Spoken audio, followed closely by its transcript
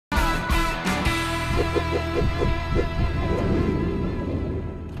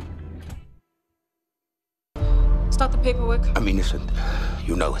Start the paperwork. I'm innocent.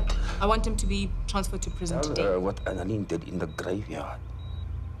 You know it. I want him to be transferred to prison today. What Annalene did in the graveyard.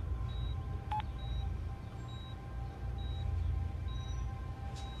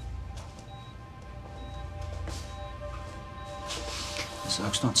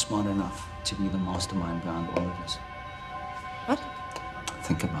 Zach's not smart enough to be the mastermind behind all of this. What?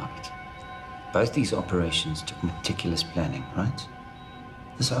 Think about it. Both these operations took meticulous planning, right?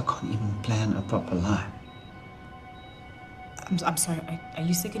 Zach can't even plan a proper lie. I'm sorry, are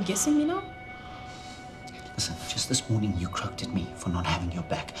you second-guessing me now? Listen, just this morning you croaked at me for not having your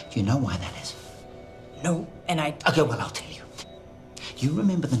back. Do you know why that is? No, and I... Okay, well, I'll tell you. You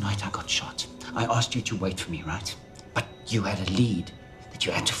remember the night I got shot? I asked you to wait for me, right? But you had a lead that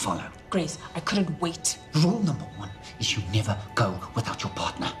you had to follow. Grace, I couldn't wait. Rule number one is you never go without your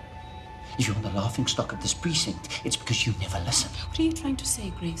partner. If you're the laughingstock of this precinct, it's because you never listen. What are you trying to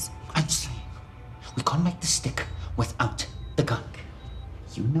say, Grace? I'm saying we can't make the stick without the gun.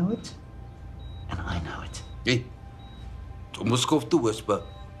 You know it, and I know it. Hey, almost go to whisper.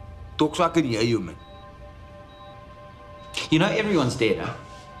 Talk so I can hear you, man. You know everyone's dead, huh?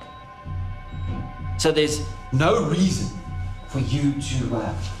 So there's no reason for you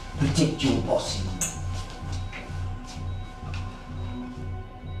to protect your boss anymore.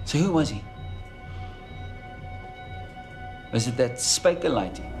 So who was he? Was it that Spaker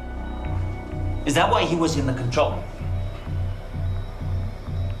lighting? Is that why he was in the control room?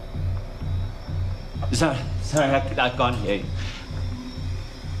 Sorry, I can't hear you.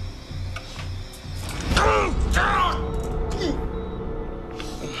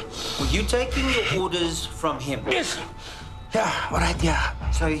 Were you taking your orders from him? Yes. Yeah, all right,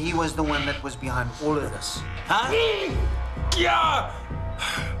 yeah. So he was the one that was behind all of this, huh? Yeah!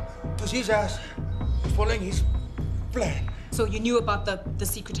 It was his ass. Following his plan. So you knew about the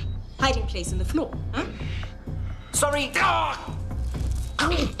secret hiding place in the floor, huh? Sorry. I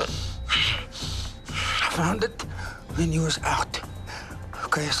found it when he was out.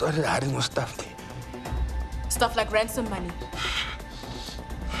 Okay, I started hiding my stuff there. Stuff like ransom money.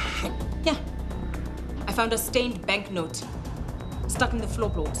 Yeah. I found a stained banknote stuck in the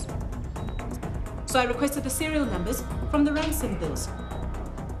floorboards. So I requested the serial numbers from the ransom bills.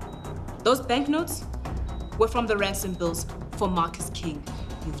 Those banknotes were from the ransom bills for Marcus King.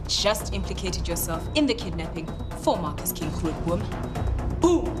 You've just implicated yourself in the kidnapping for Marcus King, Grootboom.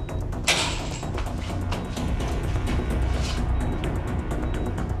 Boom!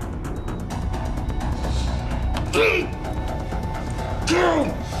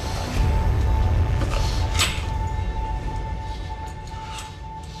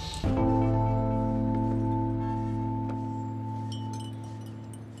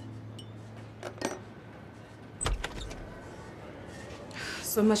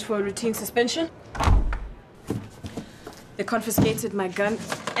 So much for a routine suspension. They confiscated my gun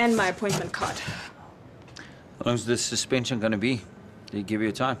and my appointment card. How long is this suspension going to be? Did he give you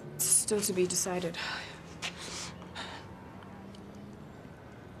a time? It's still to be decided.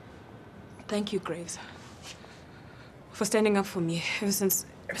 Thank you, Graves, for standing up for me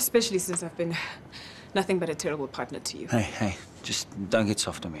especially since I've been nothing but a terrible partner to you. Hey, just don't get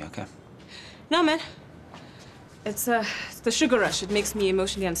soft on me, okay? No, man. It's the sugar rush. It makes me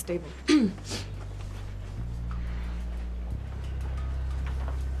emotionally unstable.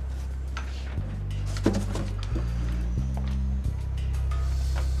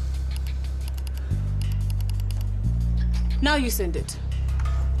 Now you send it.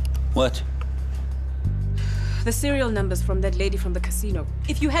 What? The serial numbers from that lady from the casino.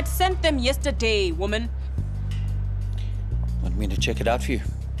 If you had sent them yesterday, woman. Want me to check it out for you?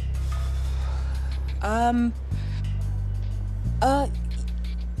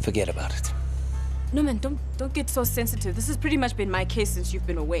 Forget about it. No, man, don't get so sensitive. This has pretty much been my case since you've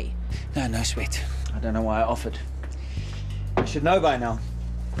been away. No sweat. I don't know why I offered. I should know by now.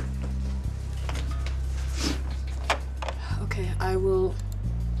 Okay, I will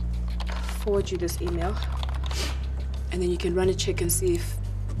forward you this email. And then you can run a check and see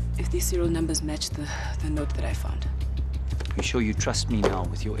if these serial numbers match the note that I found. You sure you trust me now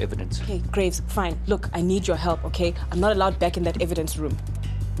with your evidence? Okay, Graves, fine. Look, I need your help, okay? I'm not allowed back in that evidence room.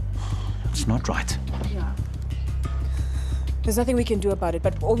 It's not right. Yeah. There's nothing we can do about it,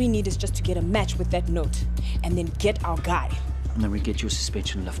 but all we need is just to get a match with that note and then get our guy. And then we get your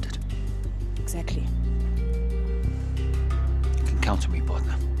suspension lifted. Exactly. You can count on me,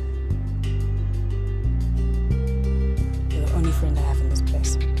 partner. You're the only friend I have in this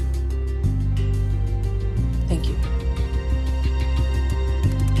place. Thank you.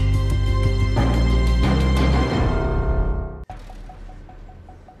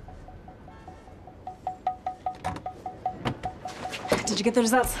 you get the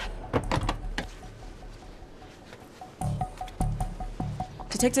results?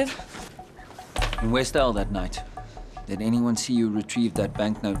 Detective? In West Isle that night, did anyone see you retrieve that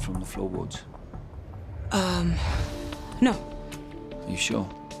banknote from the floorboards? No. Are you sure?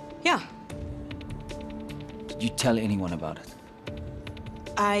 Yeah. Did you tell anyone about it?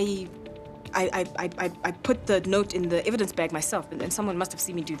 I put the note in the evidence bag myself, and someone must have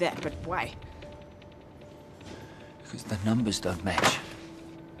seen me do that, but why? Because the numbers don't match.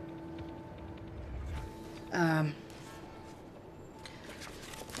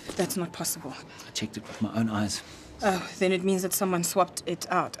 That's not possible. I checked it with my own eyes. Oh, then it means that someone swapped it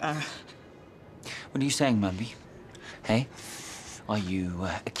out. What are you saying, Mumby? Hey? Are you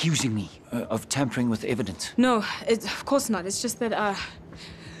accusing me of tampering with evidence? No, of course not. It's just that,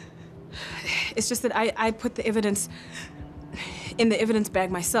 I put the evidence in the evidence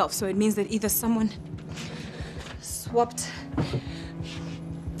bag myself, so it means that either someone swapped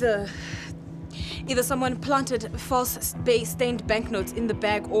either someone planted false stained banknotes in the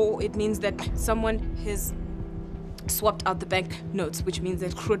bag, or it means that someone has swapped out the banknotes, which means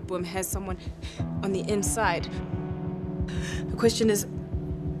that Grootboom has someone on the inside. The question is...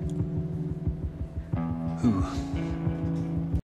 Who?